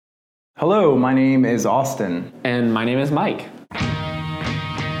Hello, my name is Austin. And my name is Mike.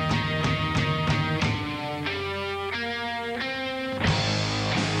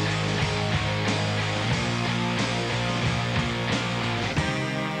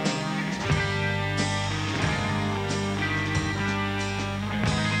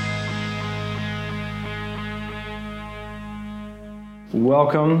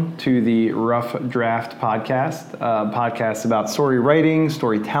 Welcome to the Rough Draft Podcast, a podcast about story writing,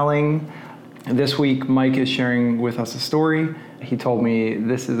 storytelling. This week, Mike is sharing with us a story. He told me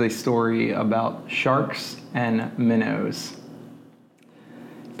this is a story about sharks and minnows.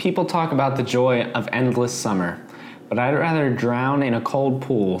 People talk about the joy of endless summer, but I'd rather drown in a cold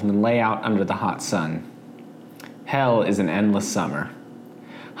pool than lay out under the hot sun. Hell is an endless summer.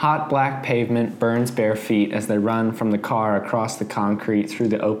 Hot black pavement burns bare feet as they run from the car across the concrete through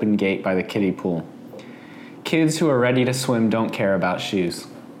the open gate by the kiddie pool. Kids who are ready to swim don't care about shoes.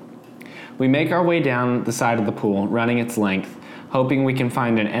 We make our way down the side of the pool, running its length, hoping we can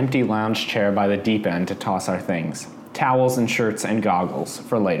find an empty lounge chair by the deep end to toss our things, towels and shirts and goggles,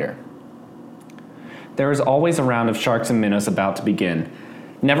 for later. There is always a round of sharks and minnows about to begin.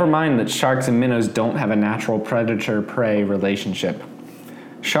 Never mind that sharks and minnows don't have a natural predator-prey relationship.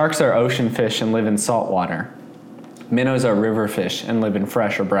 Sharks are ocean fish and live in salt water. Minnows are river fish and live in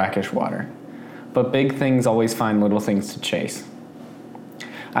fresh or brackish water. But big things always find little things to chase.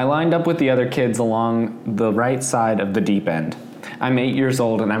 I lined up with the other kids along the right side of the deep end. I'm 8 years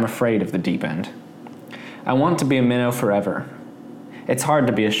old and I'm afraid of the deep end. I want to be a minnow forever. It's hard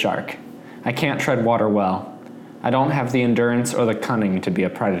to be a shark. I can't tread water well. I don't have the endurance or the cunning to be a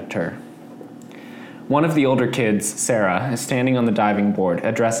predator. One of the older kids, Sarah, is standing on the diving board,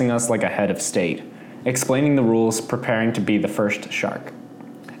 addressing us like a head of state, explaining the rules, preparing to be the first shark.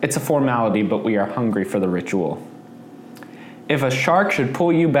 It's a formality, but we are hungry for the ritual. If a shark should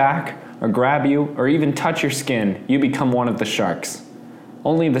pull you back, or grab you, or even touch your skin, you become one of the sharks.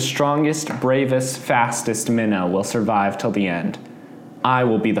 Only the strongest, bravest, fastest minnow will survive till the end. I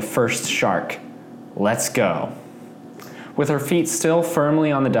will be the first shark. Let's go. With her feet still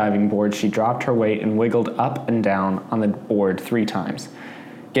firmly on the diving board, she dropped her weight and wiggled up and down on the board 3 times.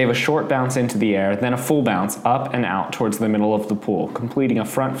 Gave a short bounce into the air, then a full bounce up and out towards the middle of the pool, completing a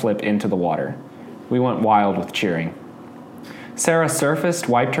front flip into the water. We went wild with cheering. Sarah surfaced,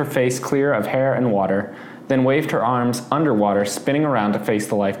 wiped her face clear of hair and water, then waved her arms underwater, spinning around to face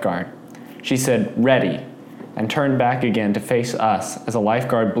the lifeguard. She said, "Ready," and turned back again to face us as a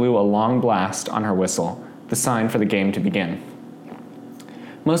lifeguard blew a long blast on her whistle, the sign for the game to begin.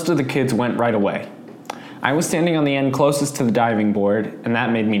 Most of the kids went right away. I was standing on the end closest to the diving board, and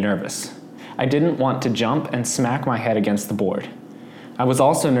that made me nervous. I didn't want to jump and smack my head against the board. I was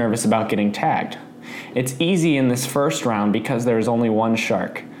also nervous about getting tagged. It's easy in this first round because there is only one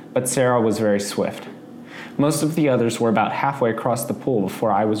shark, but Sarah was very swift. Most of the others were about halfway across the pool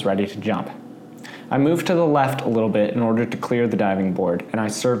before I was ready to jump. I moved to the left a little bit in order to clear the diving board, and I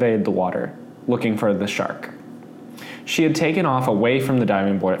surveyed the water, looking for the shark. She had taken off away from the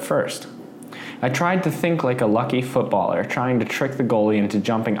diving board at first. I tried to think like a lucky footballer, trying to trick the goalie into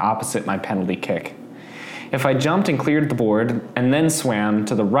jumping opposite my penalty kick. If I jumped and cleared the board, and then swam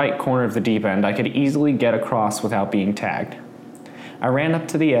to the right corner of the deep end, I could easily get across without being tagged. I ran up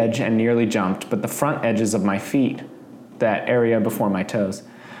to the edge and nearly jumped, but the front edges of my feet, that area before my toes,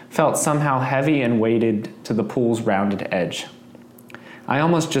 felt somehow heavy and weighted to the pool's rounded edge. I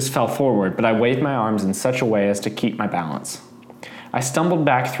almost just fell forward, but I waved my arms in such a way as to keep my balance. I stumbled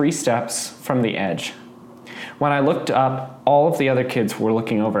back 3 steps from the edge. When I looked up, all of the other kids were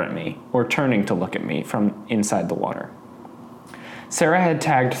looking over at me, or turning to look at me from inside the water. Sarah had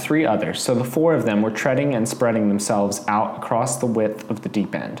tagged 3 others, so the 4 of them were treading and spreading themselves out across the width of the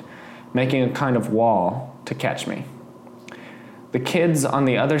deep end, making a kind of wall to catch me. The kids on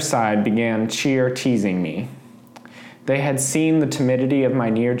the other side began teasing me. They had seen the timidity of my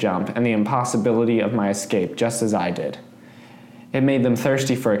near jump and the impossibility of my escape just as I did. It made them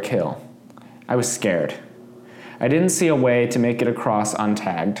thirsty for a kill. I was scared. I didn't see a way to make it across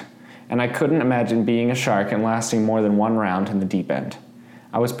untagged, and I couldn't imagine being a shark and lasting more than 1 round in the deep end.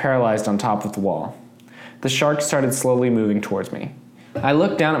 I was paralyzed on top of the wall. The shark started slowly moving towards me. I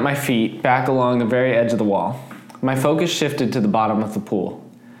looked down at my feet, back along the very edge of the wall. My focus shifted to the bottom of the pool.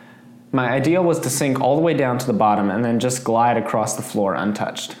 My idea was to sink all the way down to the bottom and then just glide across the floor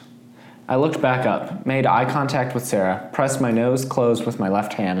untouched. I looked back up, made eye contact with Sarah, pressed my nose closed with my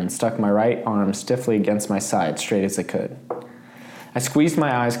left hand, and stuck my right arm stiffly against my side, straight as I could. I squeezed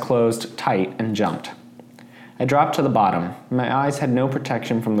my eyes closed tight and jumped. I dropped to the bottom. My eyes had no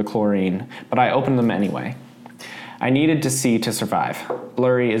protection from the chlorine, but I opened them anyway. I needed to see to survive.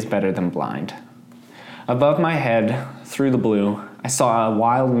 Blurry is better than blind. Above my head, through the blue, I saw a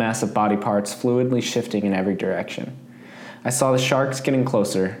wild mess of body parts fluidly shifting in every direction. I saw the sharks getting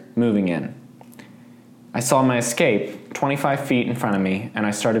closer, moving in. I saw my escape 25 feet in front of me, and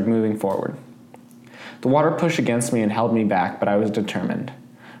I started moving forward. The water pushed against me and held me back, but I was determined.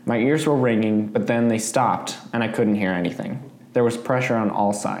 My ears were ringing, but then they stopped, and I couldn't hear anything. There was pressure on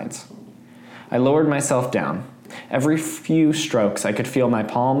all sides. I lowered myself down. Every few strokes, I could feel my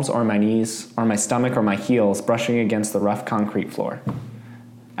palms or my knees or my stomach or my heels brushing against the rough concrete floor.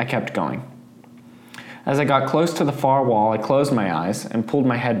 I kept going. As I got close to the far wall, I closed my eyes and pulled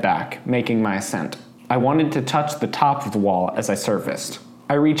my head back, making my ascent. I wanted to touch the top of the wall as I surfaced.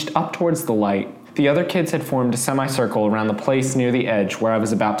 I reached up towards the light. The other kids had formed a semicircle around the place near the edge where I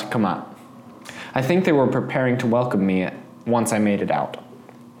was about to come up. I think they were preparing to welcome me once I made it out.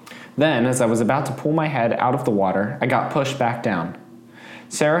 Then, as I was about to pull my head out of the water, I got pushed back down.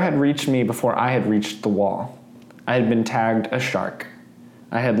 Sarah had reached me before I had reached the wall. I had been tagged a shark.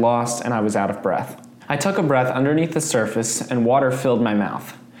 I had lost, and I was out of breath. I took a breath underneath the surface, and water filled my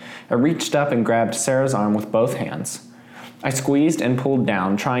mouth. I reached up and grabbed Sarah's arm with both hands. I squeezed and pulled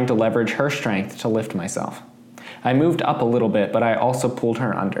down, trying to leverage her strength to lift myself. I moved up a little bit, but I also pulled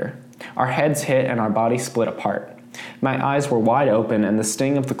her under. Our heads hit, and our bodies split apart. My eyes were wide open, and the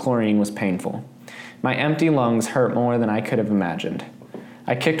sting of the chlorine was painful. My empty lungs hurt more than I could have imagined.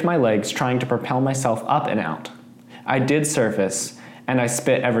 I kicked my legs, trying to propel myself up and out. I did surface, and I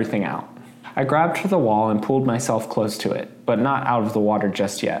spit everything out. I grabbed for the wall and pulled myself close to it, but not out of the water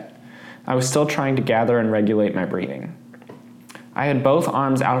just yet. I was still trying to gather and regulate my breathing. I had both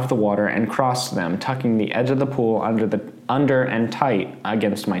arms out of the water and crossed them, tucking the edge of the pool under and tight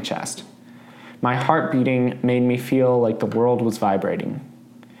against my chest. My heart beating made me feel like the world was vibrating.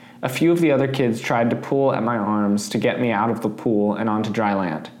 A few of the other kids tried to pull at my arms to get me out of the pool and onto dry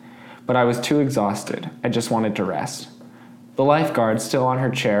land, but I was too exhausted. I just wanted to rest. The lifeguard, still on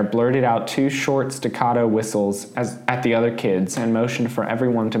her chair, blurted out 2 short staccato whistles at the other kids and motioned for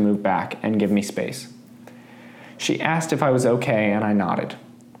everyone to move back and give me space. She asked if I was okay, and I nodded.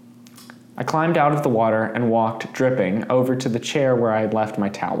 I climbed out of the water and walked, dripping, over to the chair where I had left my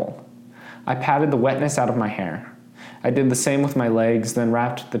towel. I patted the wetness out of my hair. I did the same with my legs, then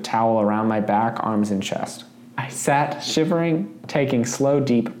wrapped the towel around my back, arms, and chest. I sat, shivering, taking slow,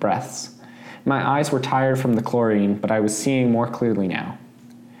 deep breaths. My eyes were tired from the chlorine, but I was seeing more clearly now.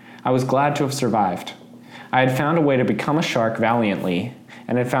 I was glad to have survived. I had found a way to become a shark valiantly,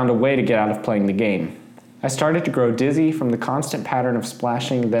 and had found a way to get out of playing the game. I started to grow dizzy from the constant pattern of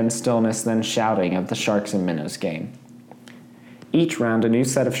splashing, then stillness, then shouting of the Sharks and Minnows game. Each round a new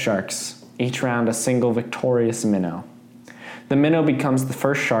set of sharks, each round a single victorious minnow. The minnow becomes the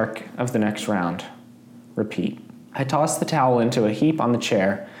first shark of the next round. Repeat. I tossed the towel into a heap on the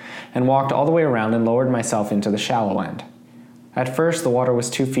chair and walked all the way around and lowered myself into the shallow end. At first, the water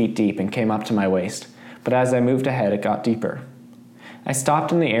was 2 feet deep and came up to my waist, but as I moved ahead, it got deeper. I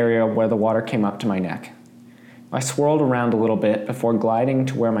stopped in the area where the water came up to my neck. I swirled around a little bit before gliding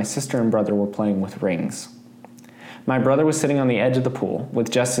to where my sister and brother were playing with rings. My brother was sitting on the edge of the pool,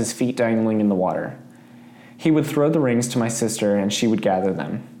 with just his feet dangling in the water. He would throw the rings to my sister, and she would gather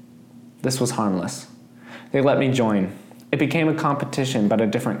them. This was harmless. They let me join. It became a competition, but a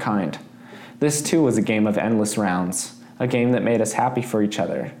different kind. This, too, was a game of endless rounds, a game that made us happy for each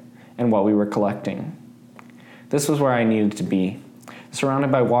other, and what we were collecting. This was where I needed to be,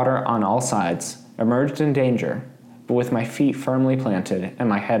 surrounded by water on all sides, emerged in danger, but with my feet firmly planted and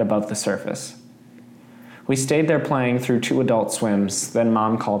my head above the surface. We stayed there playing through 2 adult swims, then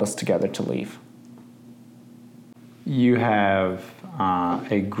Mom called us together to leave. You have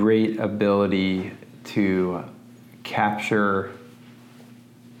a great ability to capture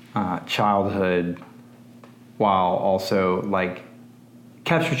childhood while also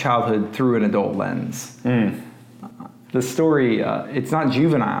capture childhood through an adult lens. The story, it's not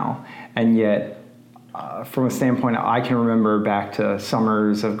juvenile, and yet from a standpoint, I can remember back to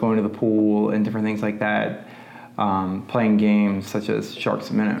summers of going to the pool and different things like that, playing games such as Sharks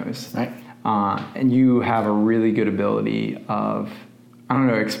and Minnows. Right. And you have a really good ability of,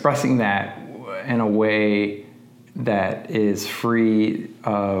 expressing that in a way that is free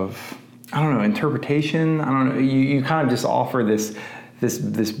of, interpretation. You kind of just offer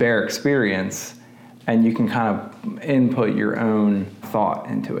this bare experience, and you can kind of input your own thought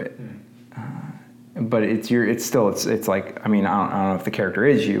into it. But I don't know if the character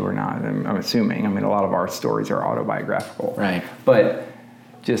is you or not. I'm assuming. A lot of our stories are autobiographical. Right. But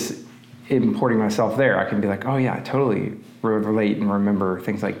just importing myself there, I can be like, oh yeah, I totally relate and remember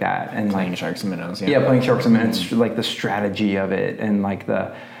things like that. And Playing like Sharks and Minnows. yeah, playing Sharks and Minnows, like the strategy of it, and like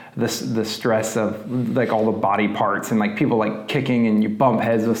the stress of like all the body parts and like people like kicking and you bump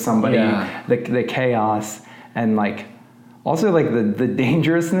heads with somebody, the chaos, and like also like the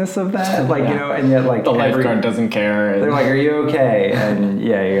dangerousness of that, like you know, and yet like the lifeguard doesn't care. They're like, "Are you okay?" And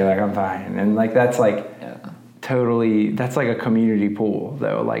yeah, you're like, "I'm fine." And like that's like totally, that's like a community pool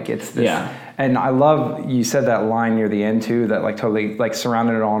though. Like it's this, and I love you said that line near the end too, that like totally like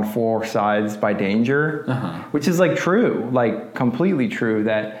surrounded it on four sides by danger, which is like true, like completely true,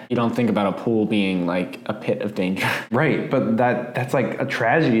 that you don't think about a pool being like a pit of danger. Right, but that's like a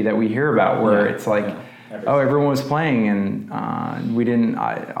tragedy that we hear about where it's like, oh, everyone was playing and we didn't,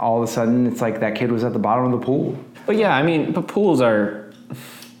 all of a sudden it's like that kid was at the bottom of the pool. But yeah, I mean, but pools are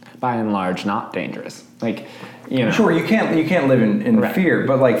by and large not dangerous. Like, you know. Sure, you can't live in fear,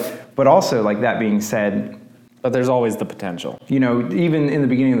 but also like that being said, but there's always the potential. You know, even in the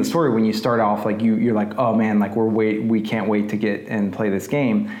beginning of the story, when you start off, like you're like, oh man, like we can't wait to get and play this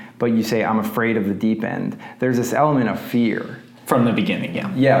game. But you say, I'm afraid of the deep end. There's this element of fear. From the beginning,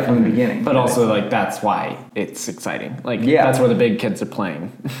 yeah. Yeah, from the beginning. But also, like, that's why it's exciting. Like, that's where the big kids are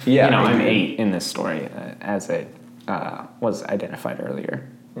playing. Yeah. You know, I'm 8 in this story, as it was identified earlier.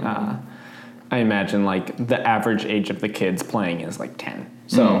 I imagine, like, the average age of the kids playing is, like, 10.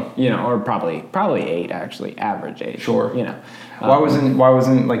 So, you know, or probably 8, actually, average age. Sure. You know. Why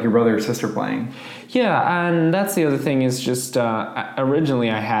wasn't, like, your brother or sister playing? Yeah, and that's the other thing is just, originally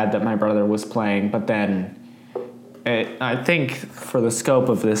I had that my brother was playing, but then I think for the scope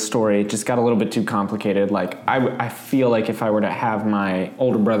of this story, it just got a little bit too complicated. Like, I feel like if I were to have my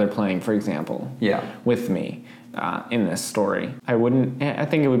older brother playing, for example, with me in this story, I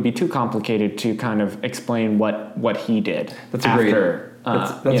think it would be too complicated to kind of explain what he did. That's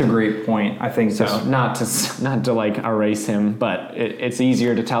a great point. I think so. Not to like erase him, but it's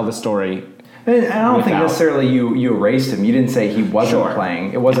easier to tell the story. And I don't think necessarily you erased him. You didn't say he wasn't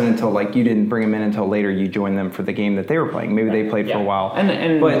playing. It wasn't until like you didn't bring him in until later you joined them for the game that they were playing. Maybe they played for a while.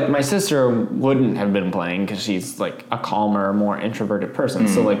 But my sister wouldn't have been playing because she's like a calmer, more introverted person.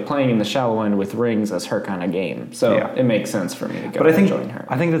 So like playing in the shallow end with rings is her kind of game. So it makes sense for me to go and join her.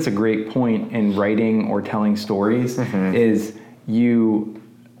 I think that's a great point in writing or telling stories is you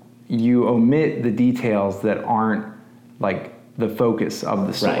omit the details that aren't like the focus of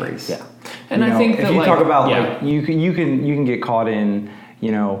the stories. Right. Yeah. And I think if you talk about like you can get caught in,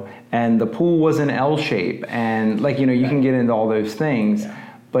 you know, and the pool was an L shape and like, you know, you can get into all those things,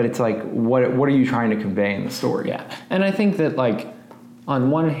 but it's like what are you trying to convey in the story? Yeah. And I think that like on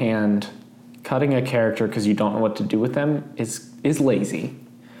one hand, cutting a character because you don't know what to do with them is lazy.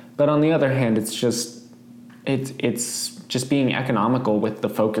 But on the other hand, it's just being economical with the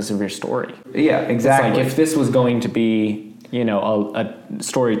focus of your story. Yeah, exactly. It's like if this was going to be, you know, a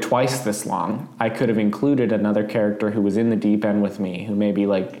story twice this long, I could have included another character who was in the deep end with me, who maybe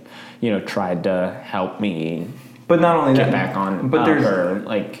like, you know, tried to help me. But not only get back on, but there's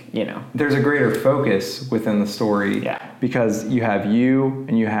like, you know, there's a greater focus within the story, because you have you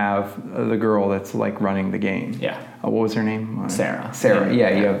and you have the girl that's like running the game. Yeah. What was her name? Sarah.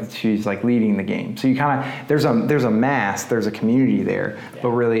 Yeah. She's like leading the game. So you kind of there's a mass, there's a community there, but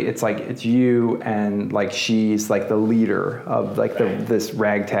really it's like it's you and like she's like the leader of like this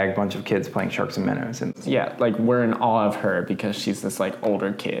ragtag bunch of kids playing Sharks and Minnows. And like we're in awe of her because she's this like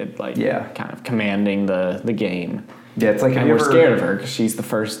older kid, like kind of commanding the game. Yeah, it's like and we're scared of her because she's the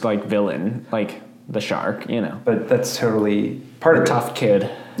first like villain, like the shark, you know. But that's totally part of it. Tough kid.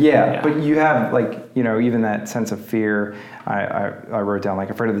 Yeah, but you have like, you know, even that sense of fear. I wrote down like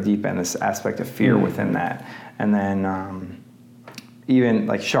afraid of the deep end, this aspect of fear within that, and then even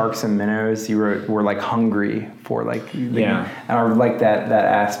like Sharks and Minnows, were like hungry for like the game. And I like that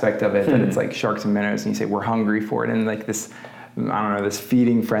aspect of it, that it's like Sharks and Minnows, and you say we're hungry for it, and like this. I don't know, this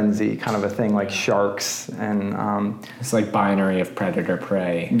feeding frenzy kind of a thing, like sharks and it's like binary of predator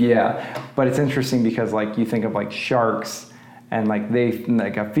prey. Yeah, but it's interesting because like you think of like sharks and like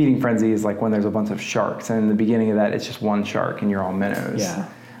like a feeding frenzy is like when there's a bunch of sharks, and in the beginning of that it's just one shark and you're all minnows. Yeah.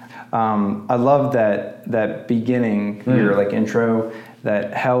 I love that beginning, your like intro,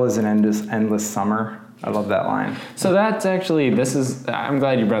 that hell is an endless summer. I love that line. So that's actually, I'm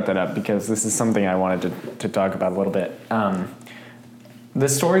glad you brought that up because this is something I wanted to talk about a little bit. The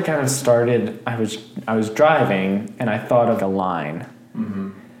story kind of started, I was driving and I thought of a line.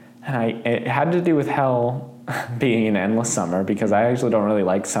 And it had to do with hell being an endless summer because I actually don't really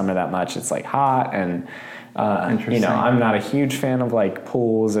like summer that much. It's like hot and, you know, I'm not a huge fan of like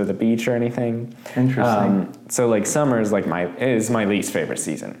pools or the beach or anything. Interesting. So like summer is like my least favorite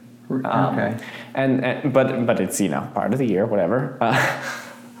season. Okay. But it's, part of the year, whatever.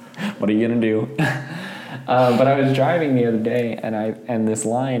 What are you gonna do? But I was driving the other day, and this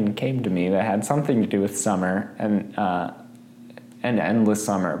line came to me that had something to do with summer and endless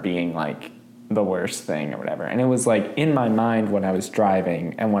summer being like the worst thing or whatever. And it was like in my mind when I was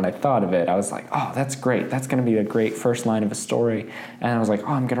driving, and when I thought of it, I was like, oh, that's great. That's going to be a great first line of a story. And I was like,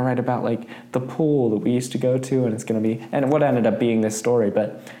 oh, I'm going to write about like the pool that we used to go to, and it's going to be, and what ended up being this story.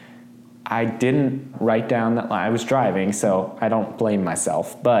 But I didn't write down that line. I was driving, so I don't blame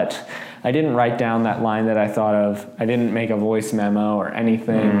myself, but I didn't write down that line that I thought of. I didn't make a voice memo or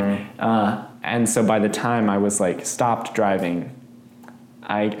anything. And so by the time I was like stopped driving,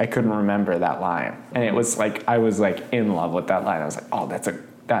 I couldn't remember that line. And it was like, I was like in love with that line. I was like, oh, that's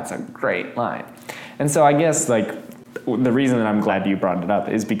a great line. And so I guess like the reason that I'm glad you brought it up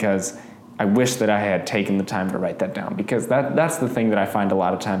is because I wish that I had taken the time to write that down, because that's the thing that I find a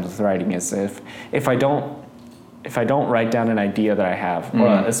lot of times with writing is if I don't write down an idea that I have,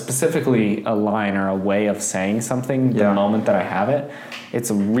 or specifically a line or a way of saying something the moment that I have it, it's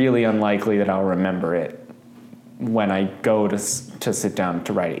really unlikely that I'll remember it when I go to sit down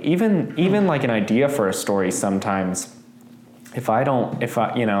to write it. Even like an idea for a story sometimes, if I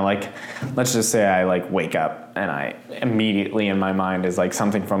like, let's just say I like wake up and I immediately in my mind is like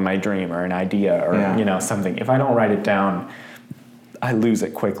something from my dream or an idea or something. If I don't write it down, I lose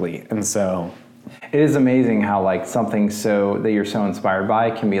it quickly. And so it is amazing how like something that you're so inspired by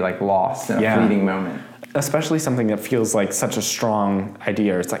can be like lost in a fleeting moment. Especially something that feels like such a strong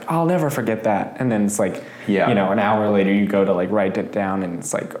idea. It's like, I'll never forget that. And then it's like, an hour later you go to like write it down and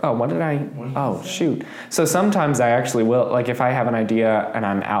it's like, oh, shoot. So sometimes I actually will, like if I have an idea and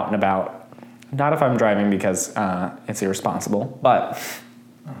I'm out and about, not if I'm driving because it's irresponsible, but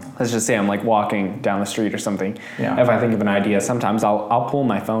let's just say I'm like walking down the street or something. Yeah. If I think of an idea, sometimes I'll pull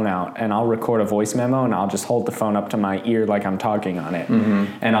my phone out and I'll record a voice memo and I'll just hold the phone up to my ear like I'm talking on it.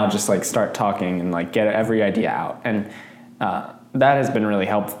 And I'll just like start talking and like get every idea out. And that has been really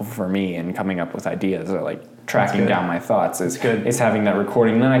helpful for me in coming up with ideas or like tracking down my thoughts is having that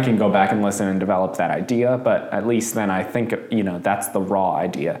recording. Then I can go back and listen and develop that idea. But at least then I think, that's the raw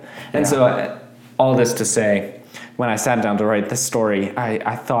idea. And so all this to say, when I sat down to write this story,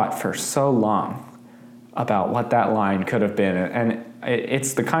 I thought for so long about what that line could have been. And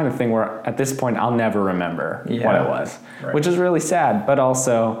it's the kind of thing where at this point I'll never remember what it was, which is really sad. But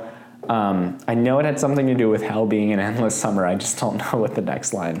also, I know it had something to do with hell being an endless summer. I just don't know what the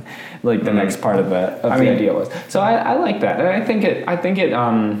next line, like the next part of the idea was. So I like that. And I think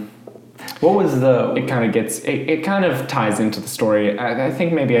it what was it kind of gets, it kind of ties into the story. I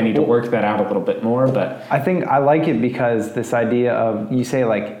think maybe I need to work that out a little bit more, but I think I like it because this idea of, you say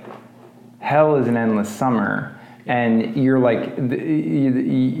like, hell is an endless summer, and you're like,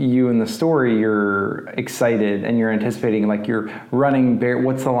 you in the story, you're excited and you're anticipating, like you're running bare.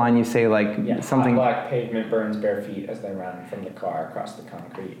 What's the line you say? Like something. Hot black pavement burns bare feet as they run from the car across the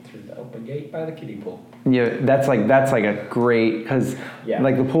concrete through the open gate by the kiddie pool. Yeah, that's like a great, because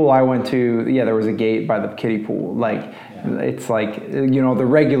like the pool I went to, there was a gate by the kiddie pool. Like it's like the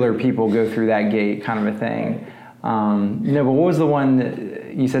regular people go through that gate, kind of a thing. But what was the one that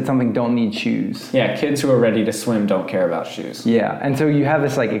you said something, don't need shoes? Yeah, kids who are ready to swim don't care about shoes. Yeah, and so you have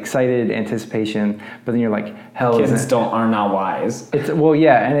this like excited anticipation, but then you're like, hell, kids are not wise.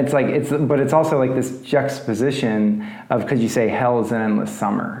 And it's like but it's also like this juxtaposition of, because you say hell is an endless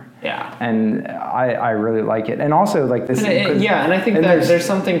summer. Yeah, and I really like it, and also like this. And I think that there's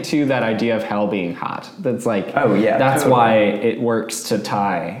something to that idea of hell being hot. That's like, that's totally why it works to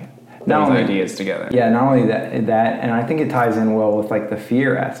tie those ideas together. Yeah, not only that, and I think it ties in well with like the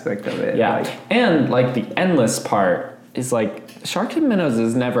fear aspect of it. Yeah, and like the endless part is like, Sharks and Minnows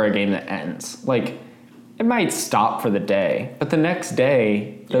is never a game that ends. Like, it might stop for the day, but the next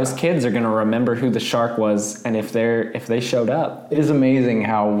day, those kids are going to remember who the shark was, and if they showed up. It is amazing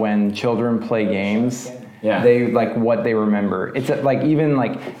how when children play games, they like what they remember. It's like even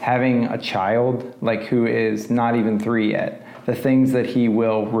like having a child like who is not even 3 yet, the things that he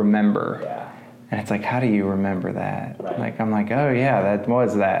will remember. Yeah. And it's like, how do you remember that? Right. Like, I'm like, oh yeah, that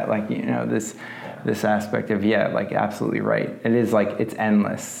was that. Like, this aspect of, like absolutely right. It is like, it's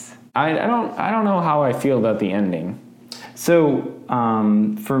endless. I don't know how I feel about the ending. So,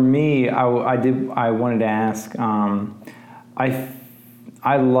 for me, I wanted to ask,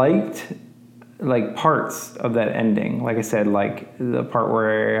 I liked like parts of that ending. Like I said, like the part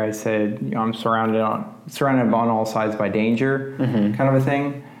where I said, I'm surrounded on all sides by danger, kind of a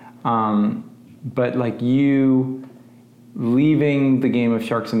thing. But like you leaving the game of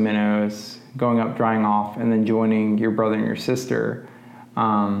Sharks and Minnows, going up, drying off, and then joining your brother and your sister.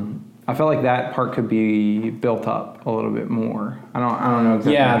 I felt like that part could be built up a little bit more. I don't know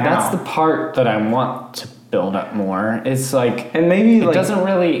exactly Yeah, how. that's the part that I want to build up more. It's like, and maybe it doesn't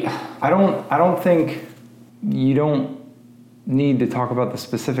really. I don't think you don't need to talk about the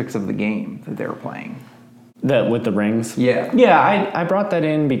specifics of the game that they were playing. That with the rings? Yeah. Yeah, I brought that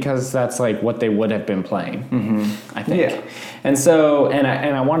in because that's like what they would have been playing, I think. Yeah. And so, and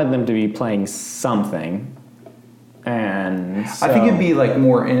I wanted them to be playing something. And so, I think it'd be like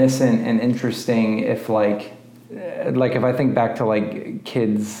more innocent and interesting if like if I think back to like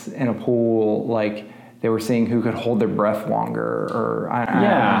kids in a pool, like they were seeing who could hold their breath longer, or I don't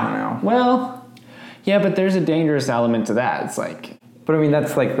know. Well, yeah, but there's a dangerous element to that. It's like, but I mean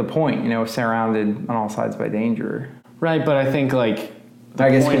that's like the point, surrounded on all sides by danger. Right, but I think like the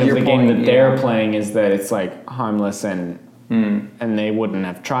I guess point of your the game point, that they're playing is that it's like harmless and they wouldn't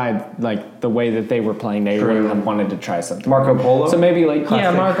have tried like the way that they were playing. They wouldn't have wanted to try something. Marco Polo. So maybe like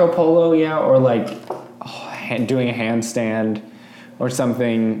Classic. Marco Polo, or like doing a handstand or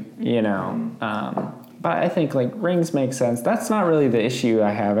something, But I think like rings make sense. That's not really the issue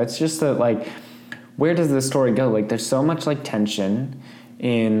I have. It's just that like, where does the story go? Like, there's so much like tension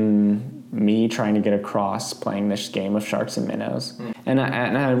in me trying to get across playing this game of Sharks and Minnows, and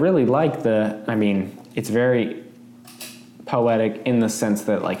I really like it's very poetic in the sense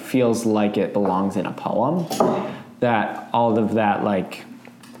that like feels like it belongs in a poem. That all of that like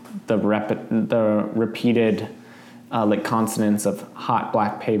the repeated like consonants of hot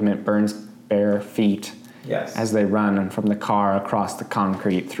black pavement burns bare feet. Yes. As they run from the car across the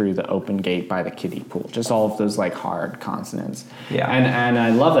concrete through the open gate by the kiddie pool. Just all of those like hard consonants. Yeah. And I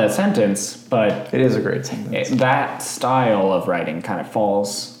love that sentence, but it is a great sentence. That style of writing kind of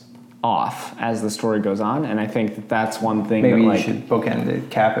falls off as the story goes on, and I think that that's one thing. Maybe that, you like, should bookend it,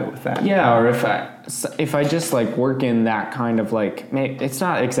 cap it with that. Yeah, or if I just like work in that kind of like, it's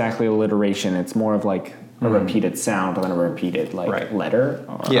not exactly alliteration. It's more of like a repeated sound than a repeated like letter.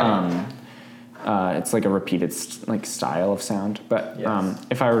 Or, it's like a repeated like style of sound, but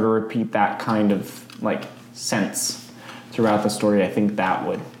if I were to repeat that kind of like sense throughout the story, I think that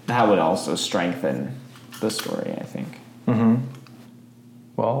would also strengthen the story, I think.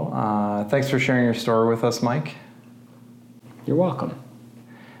 Well, thanks for sharing your story with us, Mike. You're welcome.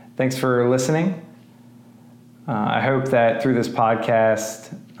 Thanks for listening. I hope that through this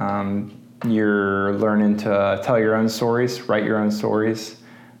podcast, you're learning to tell your own stories, write your own stories.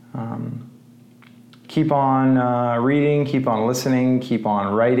 Keep on reading, keep on listening, keep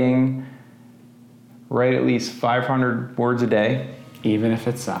on writing. Write at least 500 words a day. Even if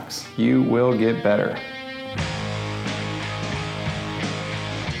it sucks. You will get better.